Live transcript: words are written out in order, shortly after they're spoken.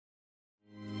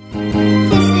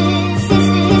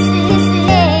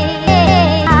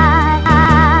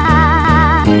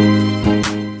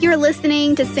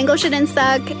Single Shouldn't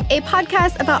Suck, a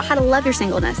podcast about how to love your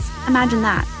singleness. Imagine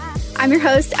that. I'm your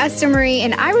host, Esther Marie,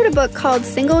 and I wrote a book called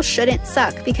Single Shouldn't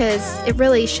Suck because it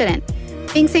really shouldn't.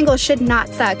 Being single should not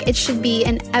suck. It should be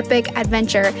an epic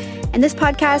adventure. And this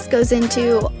podcast goes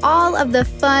into all of the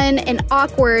fun and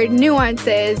awkward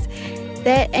nuances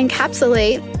that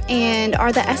encapsulate and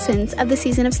are the essence of the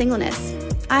season of singleness.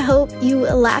 I hope you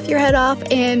laugh your head off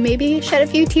and maybe shed a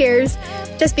few tears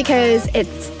just because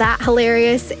it's that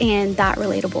hilarious and that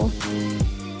relatable.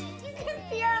 You can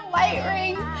see our light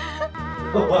ring.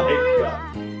 Oh my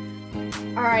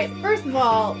God. All right, first of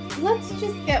all, let's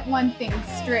just get one thing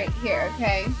straight here,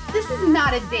 okay? This is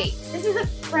not a date. This is a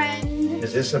friend.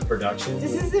 Is this a production?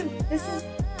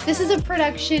 This is a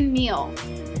production meal.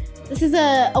 This is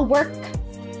a work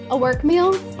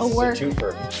meal. A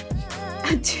twofer.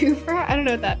 A twofer? I don't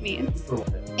know what that means.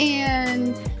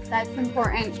 And that's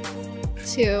important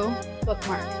to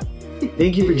bookmark.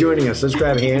 Thank you for joining us. Let's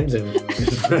grab hands and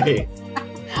pray.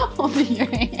 Holding your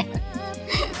hand.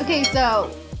 Okay, so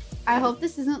I hope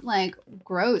this isn't like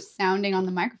gross sounding on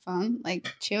the microphone,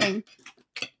 like chewing.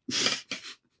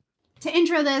 To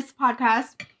intro this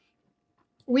podcast,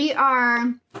 we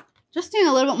are just doing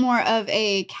a little bit more of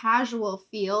a casual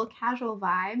feel, casual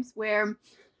vibes, where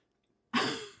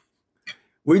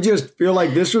we just feel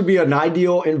like this would be an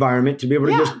ideal environment to be able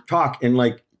to just talk and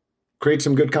like create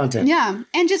some good content. Yeah,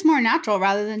 and just more natural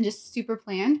rather than just super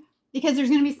planned. Because there's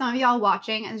going to be some of y'all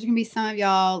watching and there's going to be some of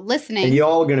y'all listening. And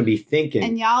y'all going to be thinking.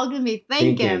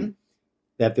 Thinking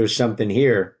that there's something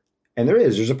here. And there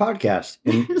is. There's a podcast.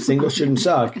 And Single Shouldn't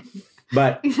Suck.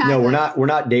 But exactly. No, we're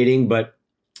not dating, but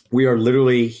we are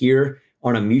literally here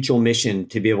on a mutual mission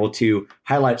to be able to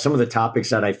highlight some of the topics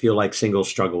that I feel like singles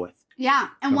struggle with. Yeah.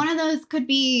 And one of those could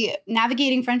be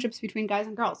navigating friendships between guys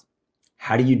and girls.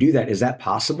 How do you do that? Is that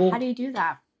possible? How do you do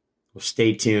that? Well,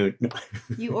 stay tuned.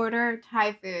 You order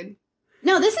Thai food.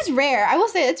 No, this is rare. I will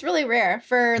say it's really rare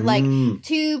for like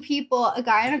two people, a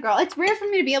guy and a girl. It's rare for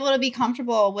me to be able to be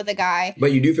comfortable with a guy.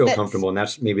 But you do feel comfortable, and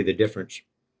that's maybe the difference.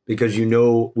 Because you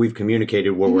know we've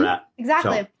communicated where we're at.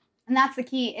 Exactly. So. And that's the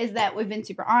key, is that we've been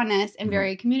super honest and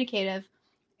very communicative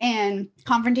and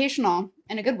confrontational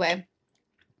in a good way.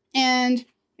 And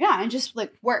yeah, it just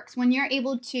like works. When you're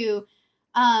able to,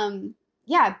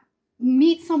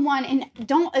 meet someone and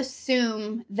don't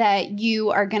assume that you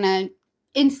are going to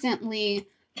instantly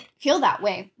feel that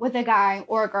way with a guy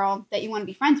or a girl that you want to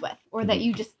be friends with, or that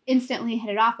you just instantly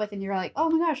hit it off with and you're like, oh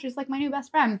my gosh, she's like my new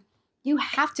best friend. You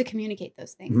have to communicate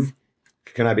those things.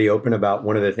 Can I be open about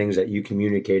one of the things that you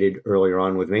communicated earlier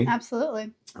on with me? Absolutely.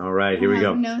 All right, here we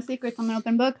go. No secrets. I'm an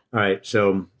open book. All right,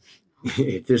 so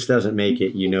if this doesn't make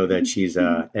it, you know that she's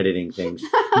editing things.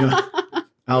 No,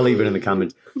 I'll leave it in the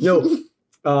comments. No,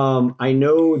 I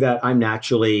know that I'm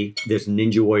naturally this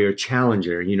Ninja Warrior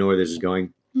challenger. You know where this is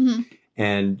going. Mm-hmm.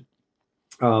 And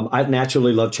I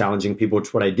naturally love challenging people.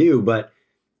 It's what I do. But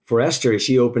for Esther,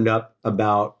 she opened up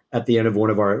about at the end of one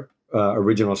of our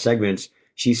original segments,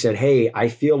 she said, hey, I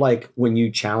feel like when you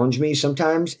challenge me,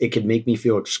 sometimes it could make me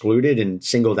feel excluded and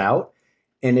singled out.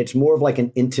 And it's more of like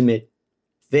an intimate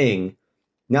thing.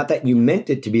 Not that you meant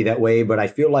it to be that way, but I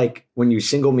feel like when you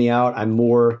single me out, I'm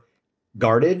more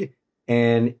guarded.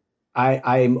 And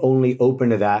I'm only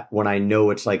open to that when I know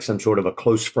it's like some sort of a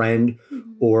close friend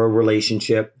or a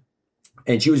relationship.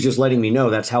 And she was just letting me know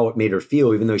that's how it made her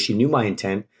feel, even though she knew my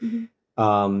intent.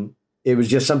 It was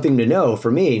just something to know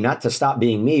for me, not to stop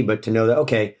being me, but to know that,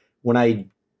 okay, when I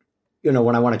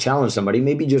want to challenge somebody,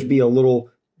 maybe just be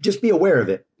aware of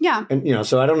it. Yeah. And,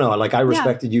 so I don't know, like I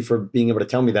respected you for being able to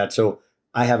tell me that. So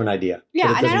I have an idea.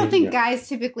 Yeah. And I don't think guys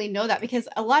typically know that, because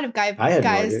a lot of guys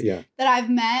that I've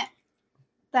met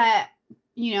that,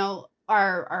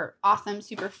 are awesome,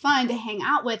 super fun to hang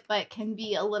out with, but can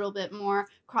be a little bit more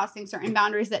crossing certain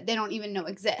boundaries that they don't even know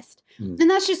exist. And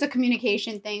that's just a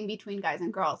communication thing between guys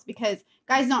and girls, because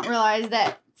guys don't realize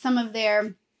that some of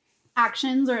their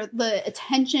actions or the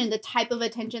attention, the type of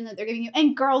attention that they're giving you,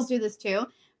 and girls do this too,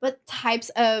 but types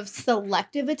of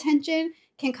selective attention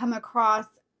can come across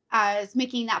as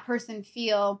making that person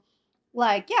feel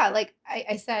like, like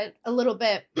I said, a little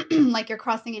bit like you're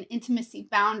crossing an intimacy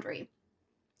boundary.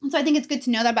 And so I think it's good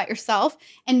to know that about yourself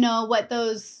and know what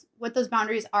those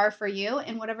boundaries are for you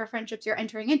and whatever friendships you're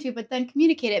entering into, but then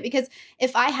communicate it. Because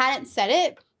if I hadn't said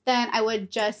it, then I would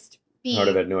just be... I would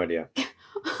have had no idea.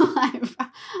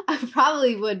 I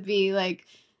probably would be like...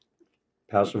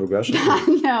 Passive aggressive?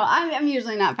 No, I'm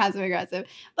usually not passive aggressive,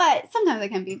 but sometimes I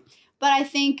can be. But I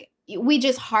think, we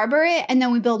just harbor it and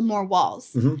then we build more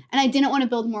walls. Mm-hmm. And I didn't want to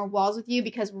build more walls with you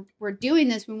because we're doing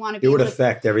this. We want to be able to... It would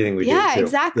affect everything we do. Yeah,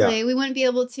 exactly. Yeah. We wouldn't be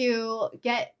able to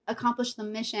accomplish the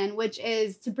mission, which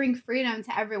is to bring freedom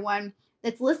to everyone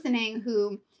that's listening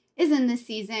who is in this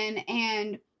season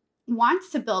and wants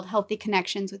to build healthy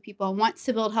connections with people, wants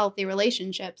to build healthy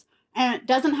relationships. And it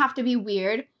doesn't have to be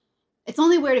weird. It's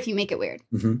only weird if you make it weird.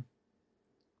 Mm-hmm.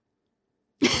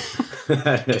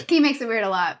 He makes it weird a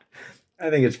lot. I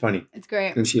think it's funny. It's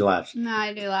great. And she laughs. No,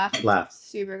 I do laugh. Laugh.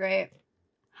 Super great.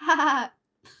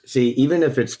 See, even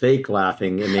if it's fake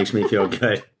laughing, it makes me feel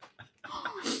good.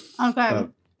 Okay.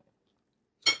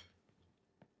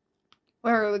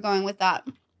 Where are we going with that?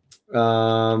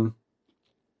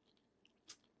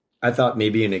 I thought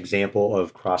maybe an example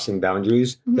of crossing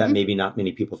boundaries that maybe not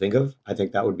many people think of. I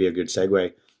think that would be a good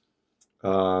segue.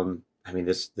 I mean,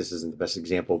 this isn't the best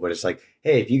example, but it's like,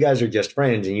 hey, if you guys are just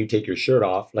friends and you take your shirt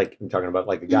off, like I'm talking about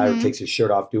like a guy who takes his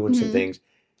shirt off doing some things.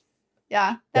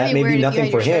 Yeah. That may be nothing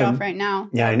for him. Right now.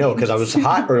 Yeah, I know, because I was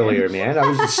hot earlier, man. I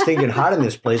was just stinking hot in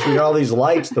this place. We got all these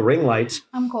lights, the ring lights.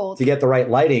 I'm cold. To get the right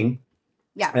lighting.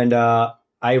 Yeah. And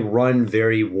I run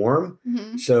very warm.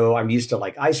 So I'm used to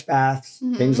like ice baths,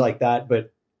 things like that.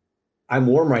 But I'm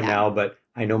warm right now, but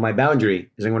I know my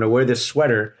boundary is I'm going to wear this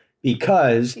sweater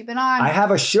because keep it on. I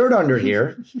have a shirt under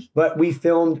here, but we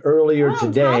filmed earlier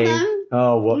today.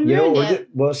 Oh, well, you know,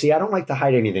 well, see, I don't like to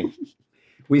hide anything.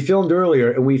 We filmed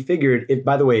earlier and we figured,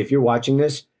 by the way, if you're watching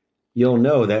this, you'll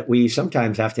know that we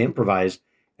sometimes have to improvise.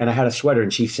 And I had a sweater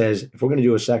and she says, if we're going to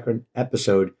do a second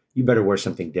episode, you better wear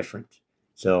something different.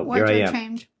 So here I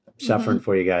am, suffering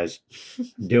for you guys,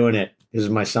 doing it. This is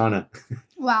my sauna.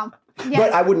 Wow. Yes.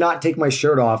 But I would not take my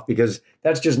shirt off because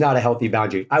that's just not a healthy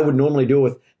boundary. I would normally do it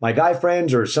with my guy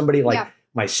friends or somebody like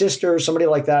my sister, somebody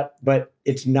like that, but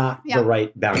it's not the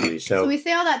right boundary. So we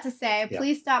say all that to say,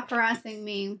 please stop harassing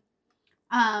me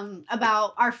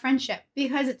about our friendship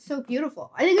because it's so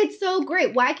beautiful. I think it's so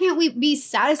great. Why can't we be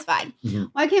satisfied?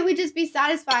 Why can't we just be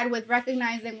satisfied with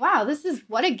recognizing, wow, this is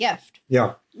what a gift.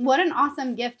 Yeah. What an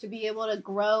awesome gift to be able to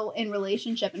grow in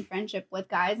relationship and friendship with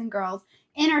guys and girls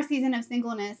in our season of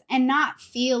singleness and not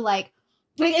feel like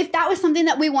if that was something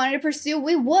that we wanted to pursue,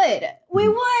 we would. We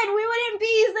wouldn't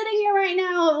be sitting here right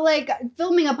now, like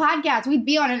filming a podcast. We'd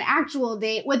be on an actual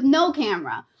date with no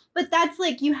camera. But that's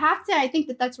like, you have to, I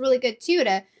think that's really good too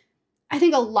I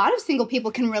think a lot of single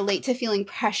people can relate to feeling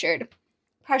pressured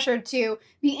to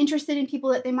be interested in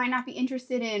people that they might not be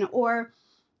interested in or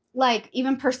like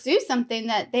even pursue something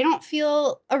that they don't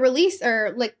feel a release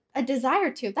or like a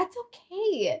desire to. That's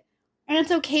okay. And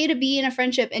it's okay to be in a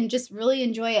friendship and just really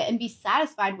enjoy it and be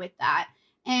satisfied with that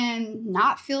and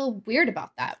not feel weird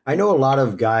about that. I know a lot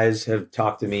of guys have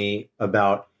talked to me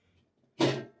about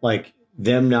like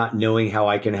them not knowing how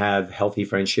I can have healthy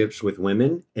friendships with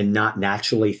women and not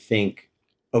naturally think,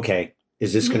 okay,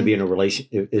 is this going to be in a relation?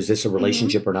 Is this a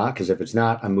relationship or not? Because if it's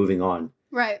not, I'm moving on.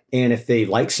 Right. And if they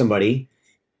like somebody,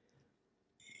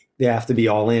 they have to be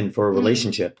all in for a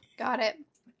relationship. Got it.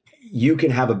 You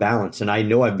can have a balance. And I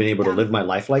know I've been able to live my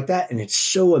life like that. And it's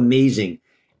so amazing.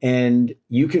 And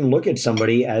you can look at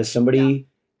somebody as somebody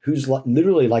who's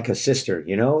literally like a sister,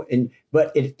 you know,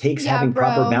 but it takes having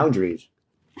proper boundaries.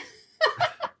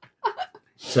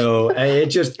 So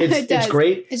it's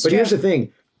great. But here's the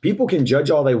thing. People can judge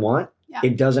all they want. Yeah.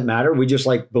 It doesn't matter. We just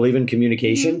like believe in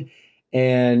communication.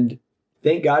 And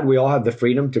thank God we all have the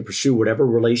freedom to pursue whatever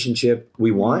relationship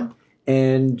we want.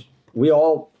 And we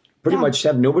all pretty much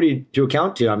have nobody to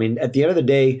account to. I mean, at the end of the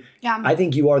day, I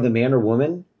think you are the man or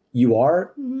woman you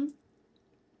are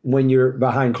when you're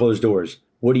behind closed doors.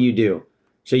 What do?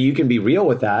 So you can be real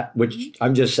with that, which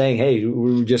I'm just saying,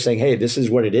 we're just saying, hey, this is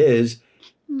what it is.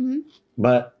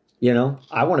 But, you know,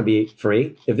 I want to be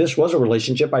free. If this was a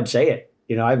relationship, I'd say it.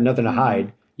 You know, I have nothing to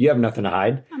hide. You have nothing to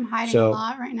hide. I'm hiding a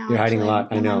lot right now. You're hiding a lot.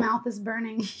 I know. My mouth is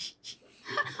burning.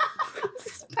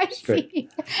 Spicy.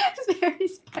 It's very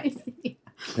spicy.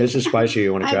 This is spicy.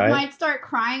 You want to try it? I might start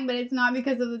crying, but it's not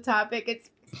because of the topic. It's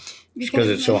because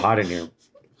it's so hot in here.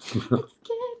 It's getting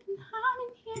hot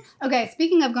in here. Okay,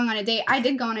 speaking of going on a date, I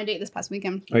did go on a date this past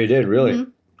weekend. Oh, you did? Really?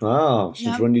 Oh,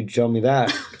 since when did you tell me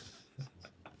that?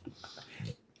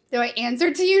 Do I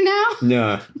answer to you now?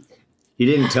 No, you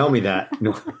didn't tell me that.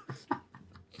 No.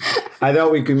 I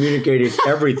thought we communicated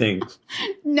everything.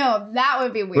 No, that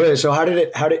would be weird. Really? So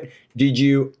did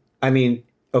you, I mean,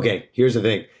 okay, here's the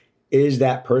thing. Is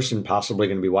that person possibly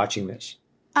going to be watching this?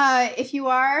 If you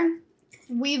are,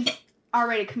 we've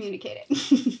already communicated.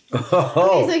 Okay,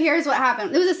 so here's what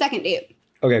happened. It was a second date.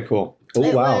 Okay, cool.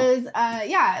 Oh, wow.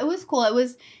 It was cool. It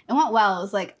went well. It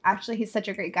was like, actually, he's such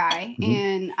a great guy.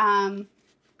 And,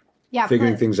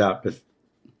 figuring things out.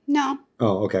 No.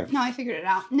 Oh, okay. No, I figured it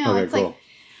out. No, okay, it's cool. Like,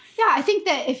 yeah, I think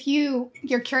that if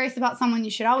you're curious about someone,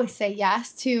 you should always say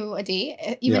yes to a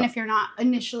date, even if you're not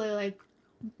initially like,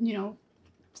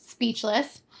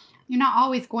 speechless. You're not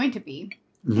always going to be.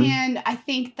 Mm-hmm. And I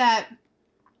think that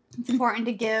it's important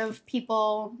to give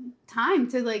people time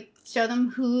to like show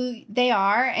them who they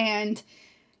are. And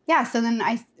yeah, so then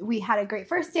we had a great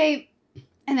first date,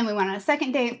 and then we went on a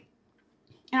second date.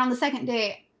 And on the second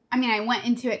date, I mean, I went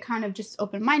into it kind of just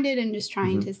open-minded and just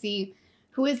trying to see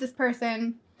who is this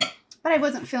person, but I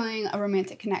wasn't feeling a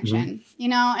romantic connection,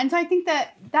 And so I think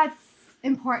that that's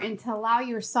important, to allow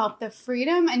yourself the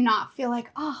freedom and not feel like,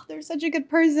 oh, they're such a good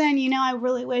person. I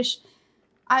really wish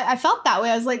I felt that way.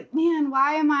 I was like, man,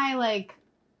 why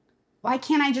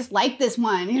can't I just like this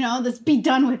one? Let's be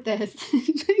done with this.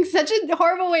 It's like such a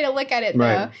horrible way to look at it, though.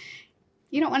 Right.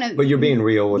 You don't want to. But you're being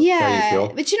real with how you feel.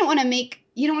 But you don't want to make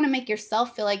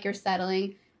yourself feel like you're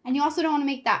settling, and you also don't want to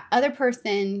make that other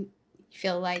person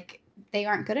feel like they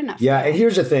aren't good enough. Yeah, and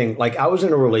here's the thing: like, I was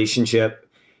in a relationship,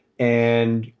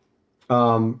 and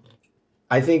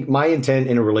I think my intent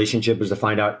in a relationship is to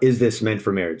find out, is this meant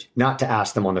for marriage? Not to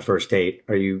ask them on the first date,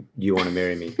 do you want to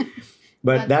marry me?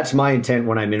 But that's my intent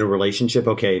when I'm in a relationship.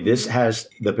 Okay, this has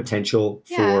the potential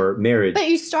for marriage. But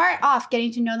you start off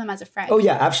getting to know them as a friend. Oh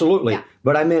yeah, absolutely. Yeah.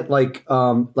 But I meant like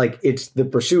it's the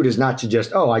pursuit is not to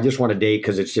just, I just want to date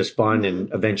because it's just fun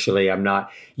and eventually I'm not.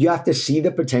 You have to see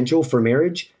the potential for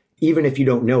marriage, even if you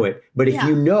don't know it. But if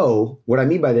you know, what I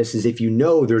mean by this is if you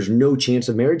know there's no chance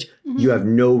of marriage, you have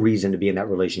no reason to be in that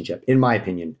relationship, in my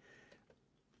opinion.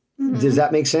 Does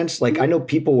that make sense? Like, I know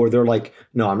people where they're like,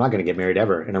 no, I'm not going to get married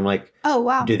ever. And I'm like, oh,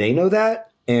 wow. Do they know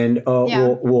that? And,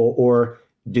 or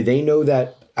do they know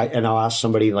that? And I'll ask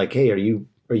somebody like, hey, are you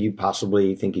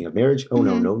possibly thinking of marriage? Oh,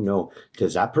 no.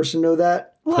 Does that person know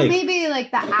that? Well, like, maybe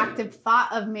like the active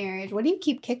thought of marriage. What do you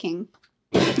keep kicking?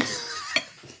 I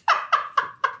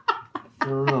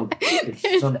don't know.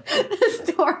 The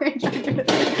storage.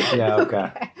 Yeah,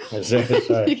 okay.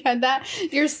 Sorry. You got that?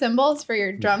 Your cymbals for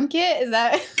your drum kit? Is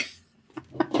that...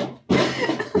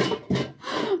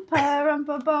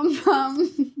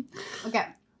 Okay.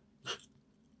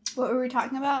 What were we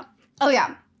talking about? Oh,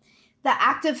 yeah. The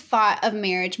active thought of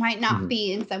marriage might not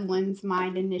be in someone's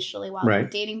mind initially while they're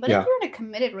dating, but if you're in a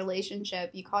committed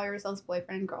relationship, you call yourselves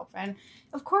boyfriend and girlfriend,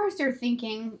 of course you're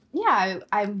thinking,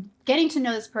 I'm getting to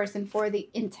know this person for the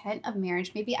intent of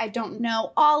marriage. Maybe I don't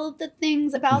know all of the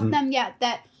things about them yet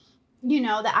that,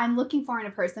 that I'm looking for in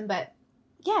a person, but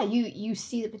you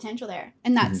see the potential there.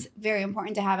 And that's very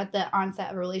important to have at the onset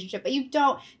of a relationship, but you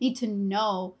don't need to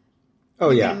know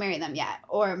you're going to marry them yet.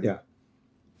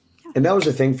 And that was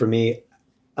the thing for me,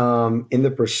 in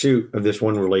the pursuit of this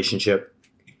one relationship.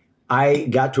 I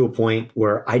got to a point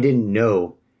where I didn't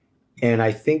know. And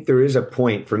I think there is a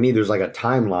point for me, there's like a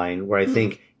timeline where I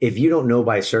think if you don't know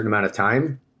by a certain amount of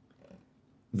time,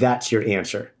 that's your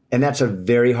answer. And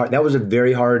that was a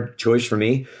very hard choice for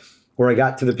me, where I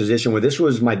got to the position where this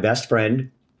was my best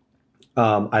friend.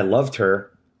 I loved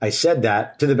her. I said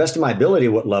that to the best of my ability,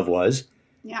 what love was.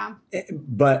 Yeah.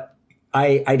 But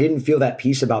I didn't feel that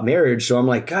peace about marriage. So I'm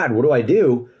like, God, what do I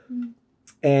do?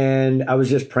 And I was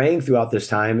just praying throughout this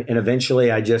time. And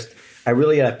eventually I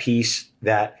really had a peace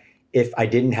that if I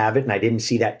didn't have it and I didn't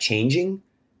see that changing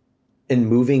and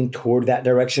moving toward that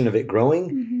direction of it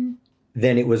growing,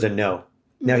 then it was a no.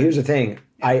 Now, here's the thing.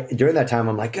 During that time,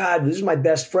 I'm like, God, this is my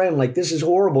best friend. Like, this is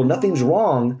horrible. Nothing's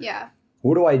wrong. Yeah.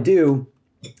 What do I do?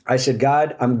 I said,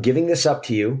 God, I'm giving this up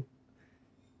to you.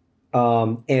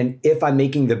 And if I'm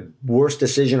making the worst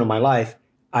decision of my life,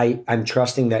 I'm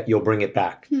trusting that you'll bring it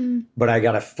back, but I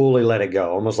got to fully let it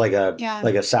go, almost like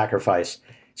a sacrifice.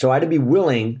 So I had to be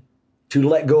willing to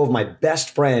let go of my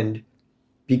best friend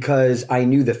because I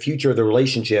knew the future of the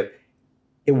relationship,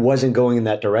 it wasn't going in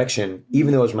that direction,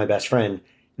 even though it was my best friend.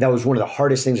 That was one of the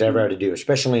hardest things I ever had to do,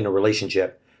 especially in a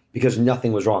relationship, because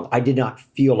nothing was wrong. I did not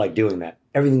feel like doing that.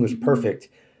 Everything was perfect,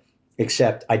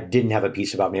 except I didn't have a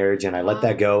peace about marriage, and I let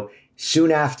that go.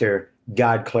 Soon after,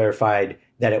 God clarified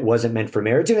that it wasn't meant for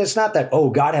marriage. And it's not that,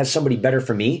 God has somebody better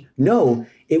for me. No,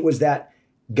 it was that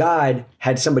God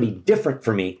had somebody different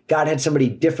for me. God had somebody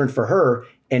different for her,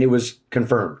 and it was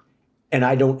confirmed. And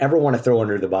I don't ever want to throw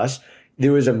under the bus.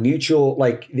 There was a mutual,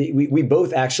 we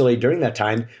both actually, during that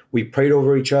time, we prayed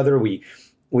over each other. We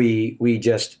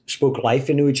just spoke life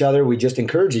into each other. We just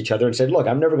encouraged each other and said, look,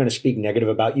 I'm never going to speak negative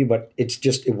about you, but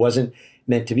it wasn't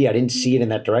meant to be. I didn't see it in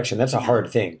that direction. That's a hard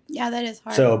thing. Yeah, that is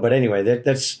hard. So, but anyway,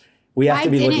 we have to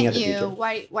be looking at the future.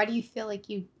 Why do you feel like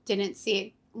you didn't see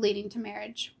it leading to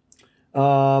marriage?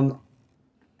 I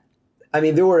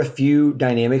mean, there were a few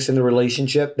dynamics in the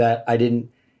relationship that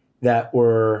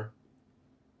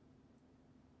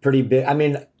pretty big. I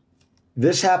mean,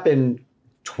 this happened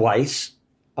twice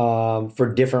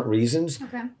for different reasons.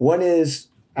 Okay. One is,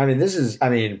 this is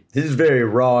very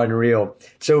raw and real.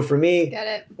 So for me, get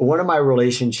it. One of my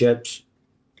relationships,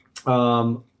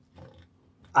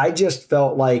 I just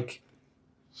felt like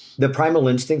the primal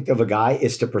instinct of a guy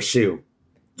is to pursue.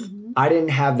 Mm-hmm. I didn't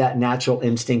have that natural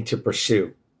instinct to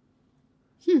pursue.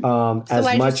 So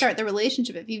why did you start the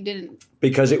relationship if you didn't?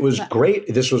 Because it was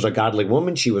great. This was a godly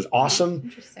woman. She was awesome.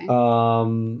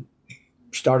 Interesting.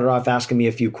 Started off asking me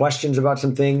a few questions about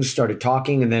some things, started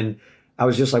talking, and then I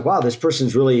was just like, wow, this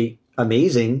person's really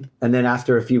amazing. And then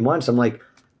after a few months, I'm like,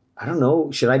 I don't know,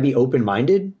 should I be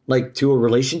open-minded like to a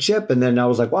relationship? And then I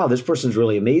was like, wow, this person's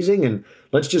really amazing, and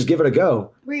let's just give it a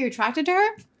go. Were you attracted to her?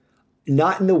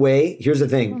 Not in the way, here's the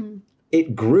thing,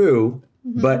 it grew,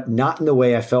 but not in the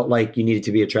way I felt like you needed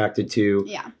to be attracted to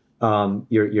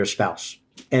your spouse.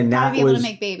 And that was able to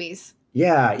make babies.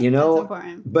 Yeah, you know, that's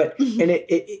important. But and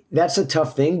it that's a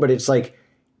tough thing, but it's like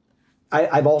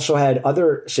I've also had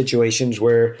other situations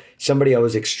where somebody I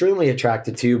was extremely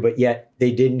attracted to, but yet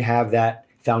they didn't have that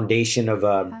foundation of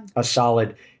a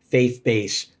solid faith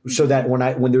base, so that when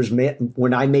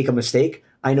I make a mistake,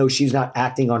 I know she's not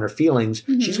acting on her feelings.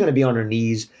 Mm-hmm. She's going to be on her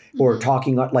knees or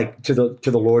talking like to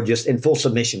the Lord, just in full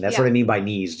submission. That's what I mean by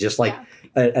knees, just like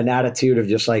an attitude of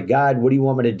just like, God, what do you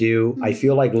want me to do? Mm-hmm. I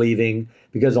feel like leaving.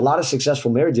 Because a lot of successful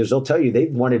marriages, they'll tell you they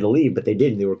wanted to leave, but they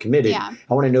didn't. They were committed. Yeah.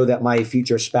 I want to know that my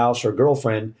future spouse or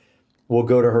girlfriend will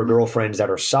go to her girlfriends that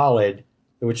are solid,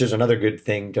 which is another good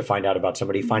thing to find out about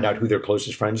somebody, find out who their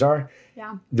closest friends are.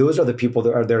 Yeah. Those are the people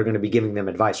that are going to be giving them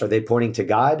advice. Are they pointing to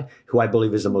God, who I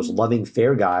believe is the most loving,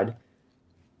 fair God?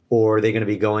 Or are they going to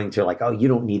be going to like, oh, you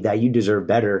don't need that, you deserve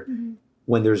better,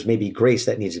 when there's maybe grace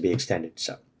that needs to be extended.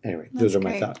 So anyway, those are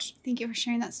my thoughts. Thank you for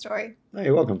sharing that story. Oh,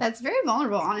 you're welcome. That's very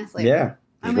vulnerable, honestly. Yeah.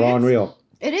 It's raw and real.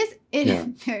 It is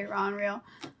very raw and real.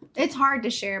 It's hard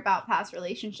to share about past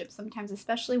relationships sometimes,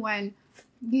 especially when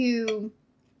you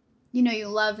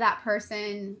love that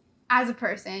person as a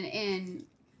person, and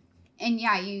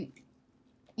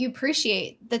you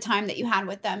appreciate the time that you had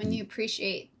with them, and you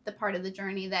appreciate the part of the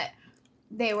journey that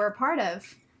they were a part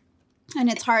of. And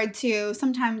it's hard to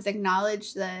sometimes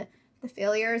acknowledge the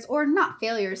failures, or not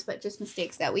failures, but just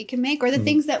mistakes that we can make, or the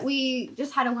things that we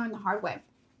just had to learn the hard way.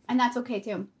 And that's okay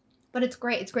too. But it's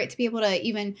great. It's great to be able to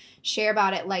even share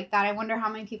about it like that. I wonder how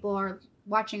many people are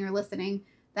watching or listening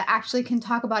that actually can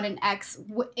talk about an ex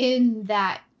in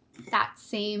that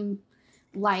same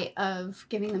light of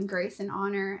giving them grace and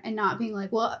honor, and not being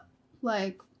like, well,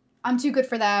 like I'm too good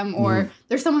for them, or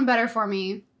there's someone better for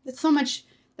me. There's so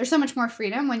much more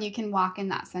freedom when you can walk in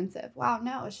that sense of, wow,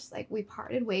 no, it's just like we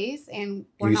parted ways, and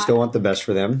you still want the best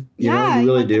for them. You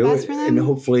really do. And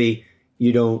hopefully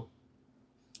you don't,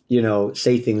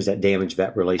 say things that damage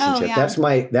that relationship. Oh,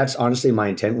 yeah. That's honestly my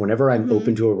intent. Whenever I'm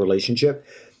open to a relationship,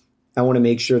 I want to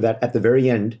make sure that at the very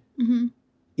end,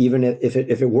 even if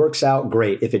it works out,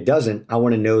 great. If it doesn't, I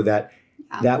want to know that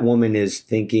that woman is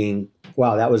thinking,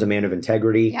 wow, that was a man of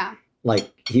integrity. Yeah.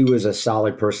 Like, he was a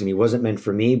solid person. He wasn't meant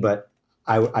for me, but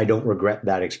I don't regret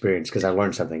that experience because I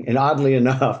learned something. And oddly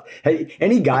enough, hey,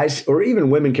 any guys or even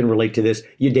women can relate to this.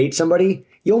 You date somebody,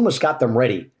 you almost got them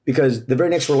ready, because the very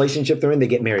next relationship they're in, they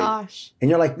get married. Gosh. And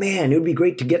you're like, man, it would be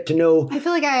great to get to know. I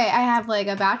feel like I have like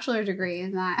a bachelor's degree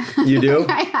in that. You do?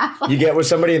 I have. You get with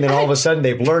somebody and then all of a sudden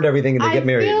they've learned everything and they get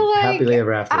married. Like happily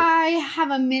ever after. I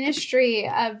have a ministry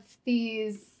of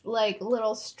these like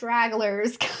little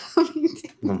stragglers coming to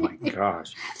Oh my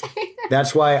gosh.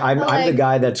 That's why I'm the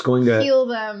guy that's going to heal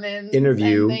them and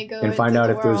interview and find out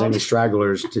if there's any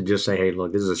stragglers, to just say, hey,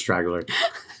 look, this is a straggler.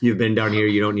 You've been down here.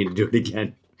 You don't need to do it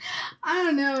again. I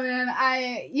don't know,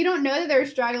 man. You don't know that they're a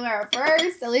straggler at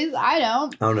first. At least I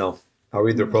don't. I don't know. I'll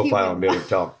read their profile and be able to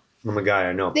tell. I'm a guy,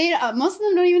 I know. Most of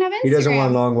them don't even have Instagram. He doesn't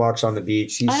want long walks on the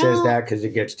beach. He says that because it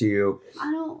gets to you.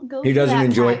 I don't go He doesn't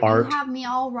enjoy art. You have me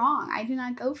all wrong. I do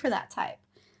not go for that type.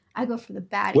 I go for the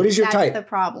baddie. What is your type? That's the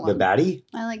problem. The baddie?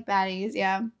 I like baddies,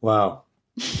 yeah. Wow.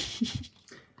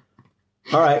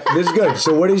 All right, this is good.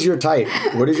 So what is your type?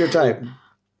 What is your type?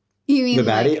 You mean the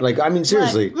baddie? Like, I mean,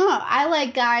 seriously. No, I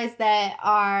like guys that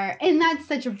are, and that's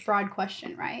such a broad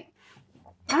question, right?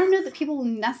 I don't know that people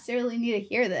necessarily need to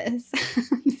hear this.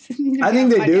 I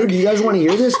think they do. Do you guys want to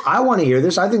hear this? I want to hear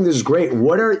this. I think this is great.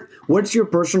 What's your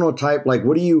personal type? Like,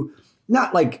 what do you,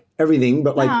 not like everything,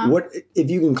 but like what, if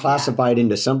you can classify it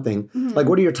into something, like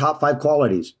what are your top 5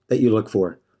 qualities that you look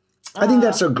for? I think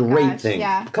that's a great thing.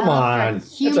 Yeah. Come on.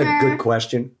 Humor, that's a good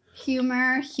question.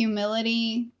 Humor,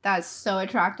 humility. That's so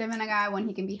attractive in a guy when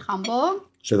he can be humble.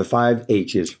 So the 5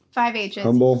 H's. 5 H's.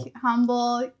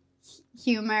 Humble,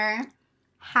 humor,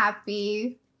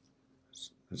 happy.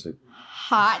 That's a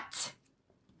hot.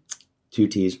 2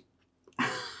 T's.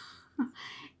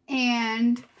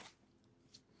 And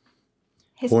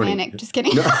Hispanic. Horny. Just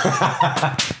kidding. No.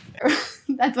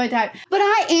 That's my type. But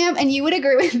I am, and you would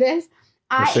agree with this,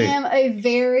 I am a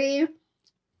very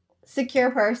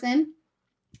secure person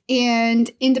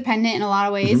and independent in a lot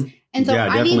of ways. Mm-hmm. And so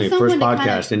I need someone first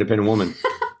podcast, independent woman.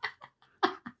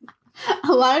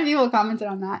 A lot of people commented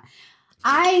on that.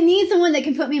 I need someone that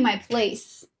can put me in my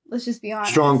place. Let's just be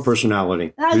honest. Strong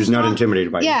personality. Who's not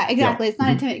intimidated by you. Yeah, exactly. Yeah. It's not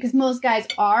intimidated because most guys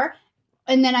are.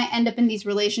 And then I end up in these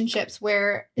relationships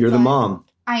where you're the mom.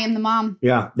 I am the mom.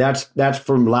 Yeah, that's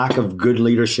from lack of good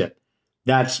leadership.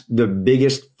 That's the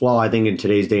biggest flaw, I think, in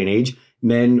today's day and age.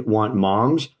 Men want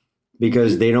moms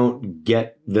because they don't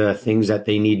get the things that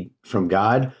they need from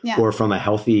God or from a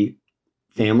healthy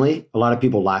family. A lot of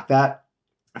people lack that.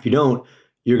 If you don't,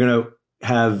 you're going to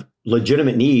have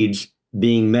legitimate needs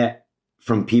being met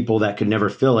from people that could never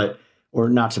fill it or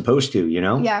not supposed to, you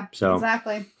know? Yeah, so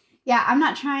exactly. Yeah, I'm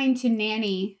not trying to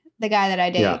nanny the guy that I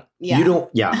date. Yeah. You don't,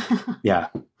 yeah.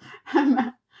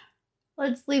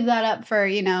 Let's leave that up for,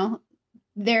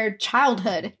 their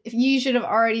childhood. If you should have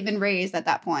already been raised at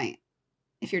that point,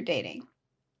 if you're dating.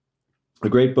 A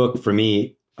great book for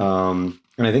me, and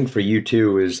I think for you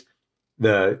too, is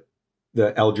the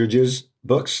Eldridge's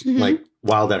books, like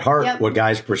Wild at Heart, What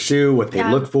Guys Pursue, What They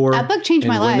Look For. That book changed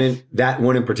my life. That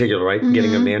one in particular, right?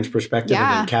 Getting a man's perspective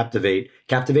and then Captivated?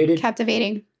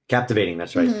 Captivating,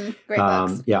 that's right. Great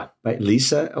books. Yeah, by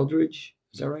Lisa Eldridge.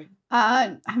 Is that right?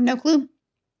 I have no clue.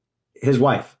 His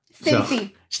wife.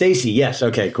 Stacy. Stacy, yes.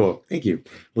 Okay, cool. Thank you.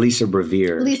 Lisa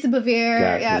Bevere.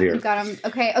 Yeah, got him.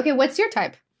 Okay, what's your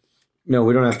type? No,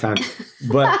 we don't have time.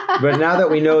 But now that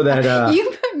we know that... you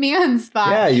put me on the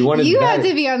spot. Yeah, you had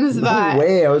to be on the spot. No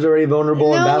way. I was already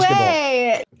vulnerable in basketball.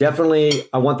 Way. Definitely,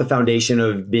 I want the foundation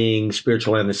of being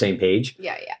spiritually on the same page.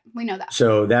 Yeah. We know that.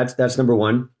 So that's number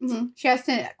one. Mm-hmm. She has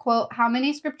to quote how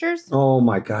many scriptures? Oh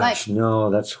my gosh.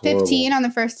 No, that's horrible. 15 on the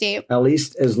first date. At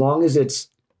least as long as it's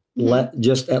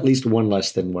just at least one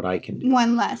less than what I can do.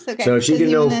 One less. Okay. So if she can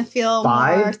know feel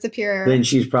 5, more superior. Then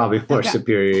she's probably more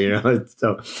superior,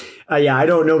 So I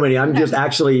don't know many. I'm just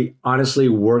actually honestly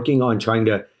working on trying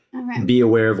to be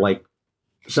aware of like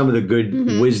some of the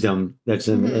good wisdom that's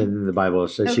in the Bible.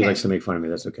 So she likes to make fun of me.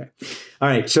 That's okay. All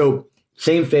right. So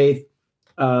same faith.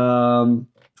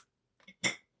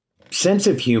 Sense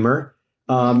of humor,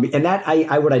 and that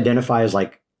I would identify as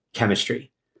like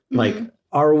chemistry. Like,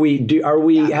 are we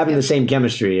having the same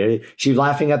chemistry? Is she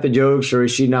laughing at the jokes or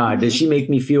is she not? Does she make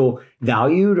me feel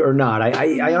valued or not?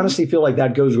 I honestly feel like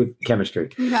that goes with chemistry.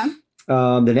 Okay.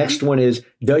 The next one is,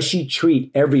 does she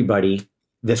treat everybody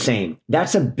the same?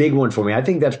 That's a big one for me. I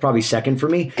think that's probably second for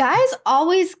me. Guys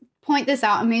always point this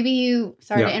out, and maybe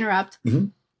sorry to interrupt.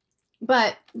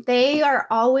 But they are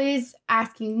always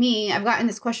asking me, I've gotten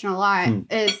this question a lot,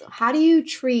 is how do you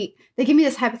treat, they give me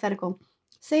this hypothetical.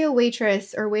 Say a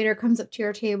waitress or waiter comes up to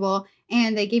your table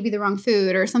and they gave you the wrong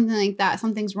food or something like that.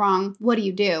 Something's wrong. What do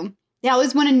you do? They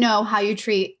always want to know how you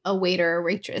treat a waiter or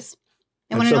waitress.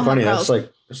 They That's so funny. That's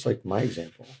like my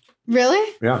example.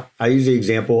 Really? Yeah. I use the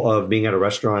example of being at a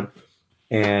restaurant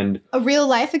and... A real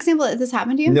life example that this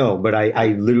happened to you? No, but I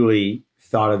literally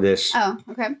thought of this. Oh,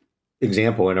 okay.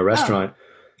 Example in a restaurant.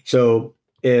 So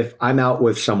if I'm out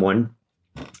with someone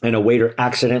and a waiter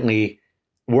accidentally,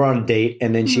 we're on a date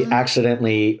and then she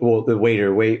accidentally, the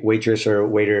waitress or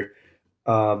waiter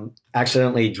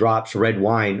accidentally drops red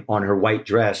wine on her white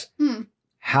dress.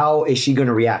 How is she going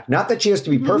to react? Not that she has to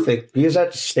be perfect because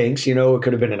that stinks. It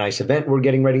could have been a nice event we're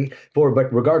getting ready for,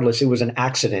 but regardless, it was an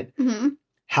accident.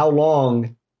 How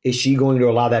long is she going to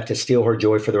allow that to steal her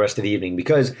joy for the rest of the evening?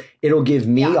 Because it'll give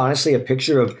me, honestly, a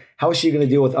picture of how is she going to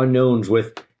deal with unknowns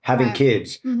with having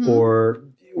kids or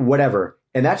whatever.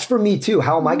 And that's for me too.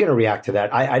 How am I going to react to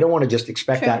that? I don't want to just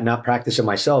expect that and not practice it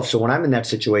myself. So when I'm in that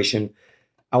situation,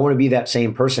 I want to be that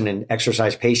same person and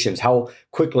exercise patience. How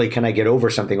quickly can I get over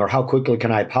something, or how quickly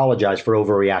can I apologize for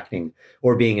overreacting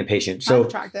or being impatient? So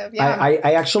attractive.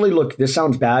 I actually look, this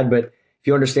sounds bad, but if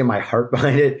you understand my heart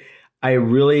behind it, I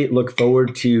really look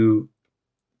forward to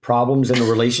problems in the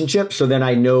relationship. So then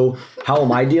I know, how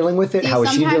am I dealing with it? How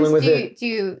is she dealing with it?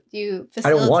 Do you facilitate? I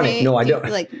don't want it. No, I don't.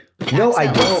 No,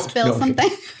 I don't. Spill something?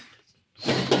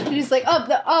 You're just like,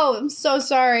 I'm so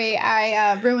sorry.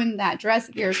 I ruined that dress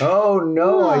of yours. Oh,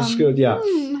 no. I screwed. Yeah.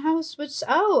 Okay.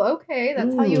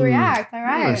 That's how you react. All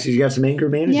right. So you got some anger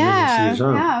management issues,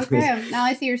 huh? Yeah. Okay. Now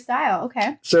I see your style.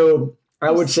 Okay. So I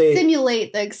would say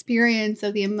simulate the experience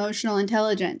of the emotional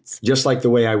intelligence. Just like the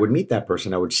way I would meet that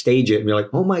person, I would stage it and be like,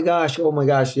 oh my gosh,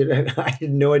 I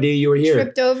had no idea you were here.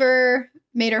 Tripped over,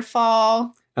 made her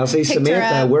fall. I'll say,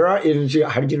 Samantha, where are you?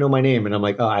 How did you know my name? And I'm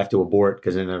like, oh, I have to abort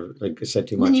because then I said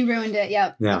too much. Then you ruined it.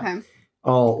 Yep. Yeah. Okay.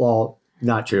 Oh, well,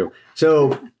 not true.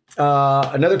 So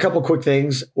another couple quick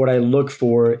things. What I look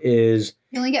for is.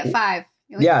 You only get 5.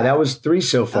 That was 3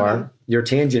 so far. Okay. Your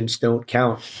tangents don't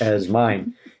count as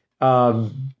mine.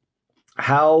 What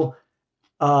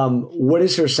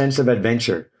is her sense of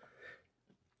adventure?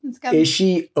 Is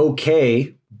she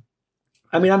okay?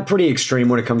 I mean, I'm pretty extreme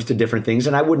when it comes to different things,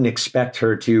 and I wouldn't expect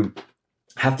her to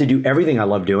have to do everything I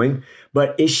love doing.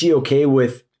 But is she okay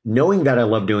with knowing that I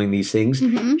love doing these things?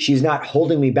 Mm-hmm. She's not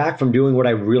holding me back from doing what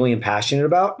I really am passionate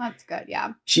about. That's good,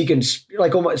 yeah. She can,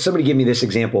 like, somebody give me this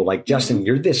example, like, Justin,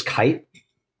 you're this kite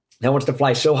that wants to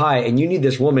fly so high, and you need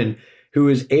this woman who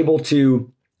is able to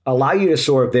allow you to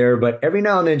soar up there, but every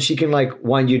now and then she can, like,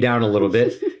 wind you down a little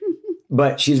bit.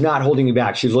 But she's not holding you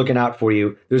back. She's looking out for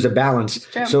you. There's a balance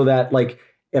so that, like,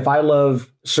 if I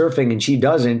love surfing and she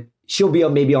doesn't, she'll be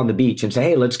maybe on the beach and say,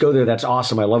 hey, let's go there. That's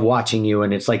awesome. I love watching you.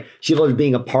 And it's like, she loves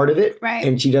being a part of it. Right.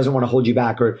 And she doesn't want to hold you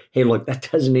back or, hey, look, that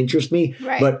doesn't interest me.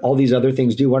 Right. But all these other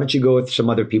things do. Why don't you go with some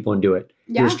other people and do it?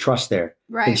 Yeah. There's trust there.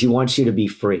 Right. And she wants you to be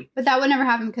free. But that would never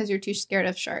happen because you're too scared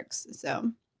of sharks.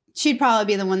 So she'd probably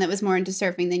be the one that was more into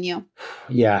surfing than you.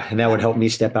 Yeah. And that would help me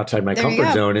step outside my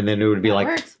comfort zone. And then it would be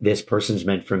works. This person's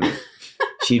meant for me.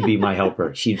 She'd be my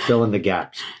helper. She'd fill in the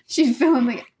gaps. She'd fill in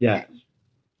the gaps. Yeah. Okay.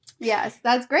 Yes.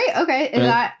 That's great. Okay.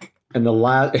 And the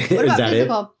last, is that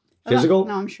physical? It? Physical?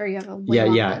 No, I'm sure you have a way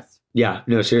long list. Yeah.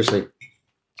 No, seriously.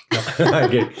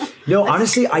 No,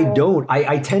 honestly, I don't.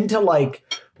 I tend to like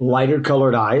lighter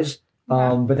colored eyes.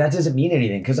 But that doesn't mean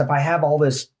anything. Because if I have all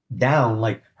this down,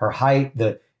 like her height,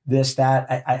 this,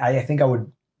 that, I think I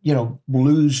would,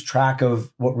 lose track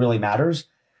of what really matters.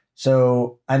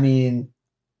 So, I mean,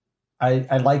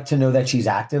 I'd like to know that she's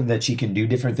active, that she can do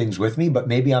different things with me, but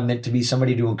maybe I'm meant to be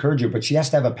somebody to encourage her, but she has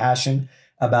to have a passion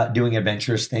about doing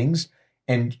adventurous things.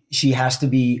 And she has to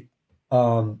be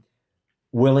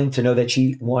willing to know that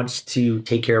she wants to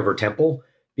take care of her temple,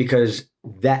 because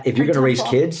that if you're going to raise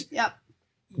kids,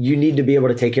 you need to be able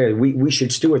to take care of it. We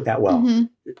should steward that well,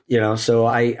 so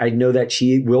I know that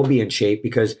she will be in shape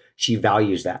because she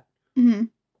values that. Mm-hmm.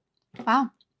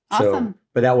 Wow. Awesome. So,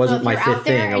 but that wasn't my 5th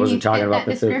thing. I wasn't talking about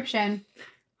the description.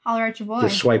 Holler at your boy.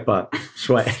 Just swipe up.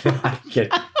 Swipe up.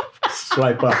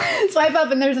 Swipe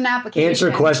up and there's an application.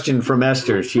 Answer question from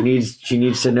Esther. She needs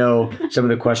to know some of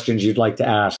the questions you'd like to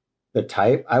ask. The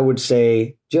type, I would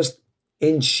say just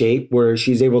in shape where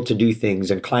she's able to do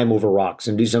things and climb over rocks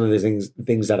and do some of the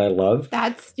things that I love.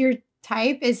 That's your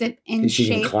type? Is it in she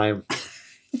shape? She can climb.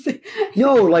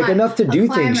 No, like enough to do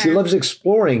things. She loves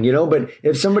exploring, but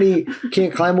if somebody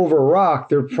can't climb over a rock,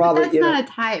 they're probably that's not a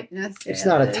type. It's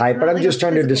not a type, but I'm just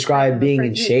trying to describe being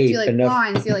in shape. Do you like enough.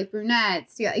 blondes? Do you like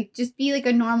brunettes? Do you like just be like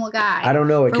a normal guy? I don't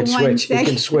know. It can switch. It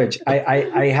can switch.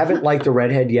 I haven't liked a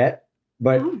redhead yet,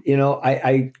 but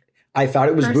I thought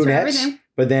it was brunettes,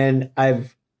 but then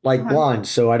I've liked blondes,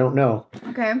 so I don't know.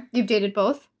 Okay, you've dated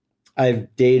both?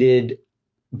 I've dated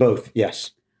both.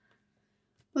 Yes.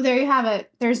 Well, there you have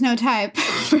it. There's no type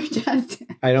for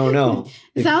Justin. I don't know.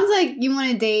 It sounds like you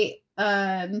want to date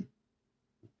an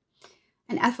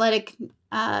athletic,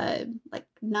 like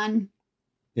nun.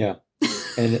 Yeah,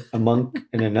 and a monk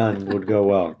and a nun would go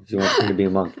well. If you want me to be a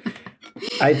monk,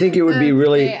 I think it would be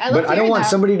really. But I don't want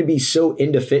somebody to be so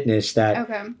into fitness that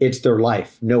it's their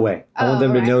life. No way. I want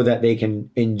them to know that they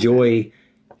can enjoy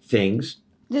things.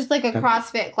 Just like a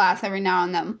CrossFit class every now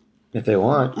and then. If they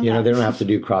want, they don't have to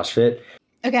do CrossFit.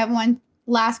 Okay, I have one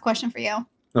last question for you.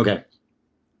 Okay.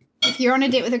 If you're on a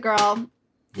date with a girl,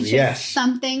 and she has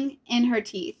something in her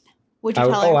teeth, would you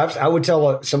tell her? I would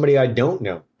tell somebody I don't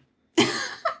know.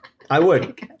 I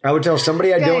would. I would tell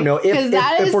somebody I don't know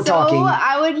if we're talking.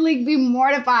 I would be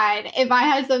mortified if I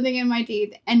had something in my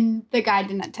teeth and the guy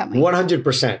did not tell me.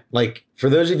 100%. Like, for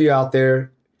those of you out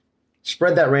there,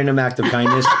 spread that random act of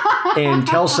kindness and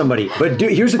tell somebody. But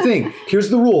here's the thing. Here's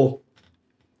the rule.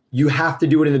 You have to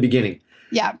do it in the beginning.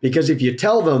 Yeah. Because if you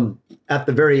tell them at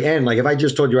the very end, like if I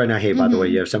just told you right now, hey, by the way,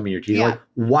 you have something in your teeth. Like,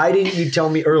 why didn't you tell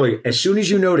me earlier? As soon as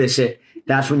you notice it,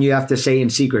 that's when you have to say in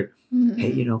secret,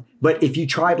 hey, But if you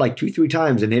tried like 2-3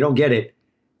 times and they don't get it,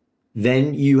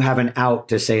 then you have an out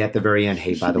to say at the very end,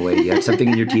 hey, by the way, you had something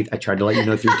in your teeth. I tried to let you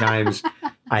know 3 times.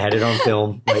 I had it on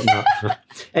film. Right now.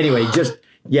 Anyway, just,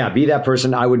 be that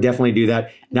person. I would definitely do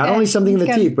that. Not only something in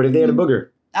the teeth, but if they had a booger.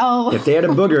 Oh. If they had a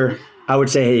booger, I would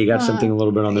say, hey, you got something a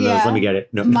little bit on the nose. Let me get it.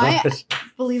 No,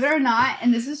 believe it or not,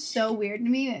 and this is so weird to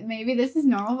me, maybe this is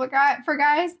normal for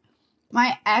guys,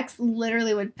 my ex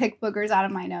literally would pick boogers out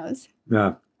of my nose.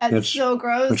 Yeah. That's so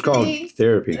gross. It's called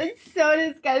therapy. It's so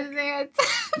disgusting. It's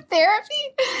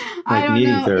therapy? I don't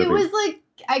know. Therapy. It was like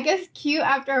I guess, cute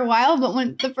after a while. But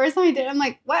when the first time I did it, I'm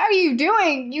like, what are you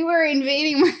doing? You were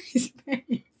invading my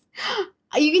space.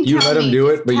 You let him do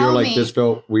it, but you're like, this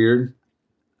felt weird.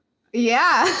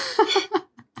 Yeah.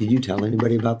 Did you tell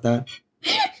anybody about that?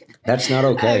 That's not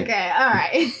okay. Okay, all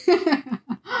right.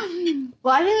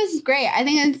 Well, I think this is great. I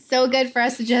think it's so good for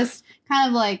us to just kind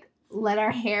of like let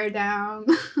our hair down,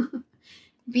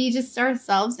 be just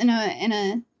ourselves in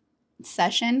a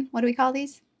session. What do we call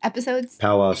these episodes?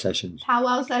 Powwow sessions.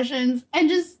 Powwow sessions, and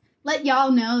just let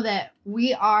y'all know that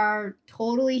we are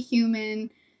totally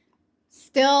human,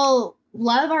 still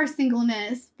love our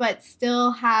singleness, but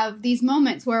still have these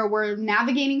moments where we're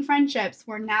navigating friendships,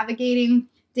 we're navigating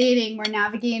dating, we're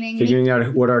navigating figuring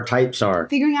out what our types are,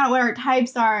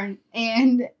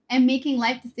 and making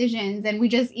life decisions. And we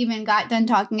just even got done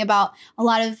talking about a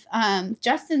lot of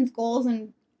Justin's goals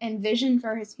and vision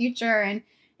for his future. And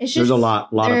it's just, there's a lot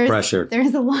of pressure.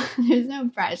 There's no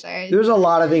pressure. There's a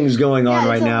lot of things going on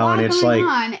right now, and it's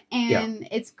like,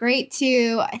 it's great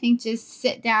to, I think, just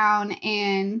sit down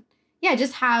and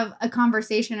just have a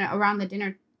conversation around the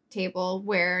dinner table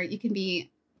where you can be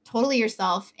totally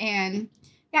yourself and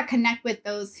connect with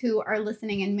those who are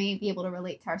listening and may be able to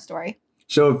relate to our story.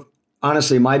 So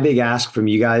honestly, my big ask from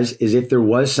you guys is, if there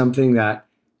was something that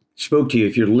spoke to you,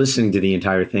 if you're listening to the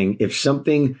entire thing, if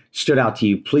something stood out to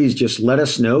you, please just let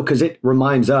us know, because it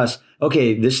reminds us,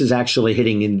 okay, this is actually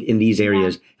hitting in these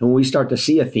areas. Yeah. And when we start to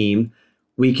see a theme,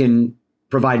 we can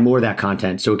provide more of that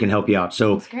content so it can help you out.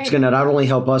 So it's going to not only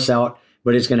help us out,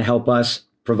 but it's going to help us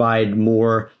provide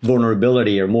more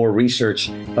vulnerability or more research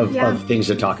of things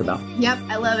to talk about. Yep,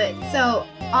 I love it. So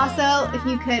also, if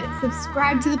you could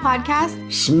subscribe to the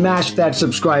podcast. Smash that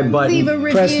subscribe button. Leave a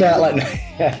review. Press that button.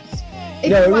 Yes. If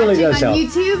no, you're it really does on help.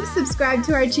 YouTube, subscribe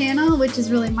to our channel, which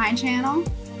is really my channel.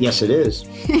 Yes, it is.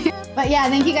 But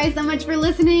thank you guys so much for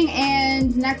listening.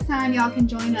 And next time, y'all can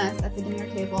join us at the dinner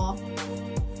table.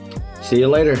 See you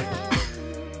later.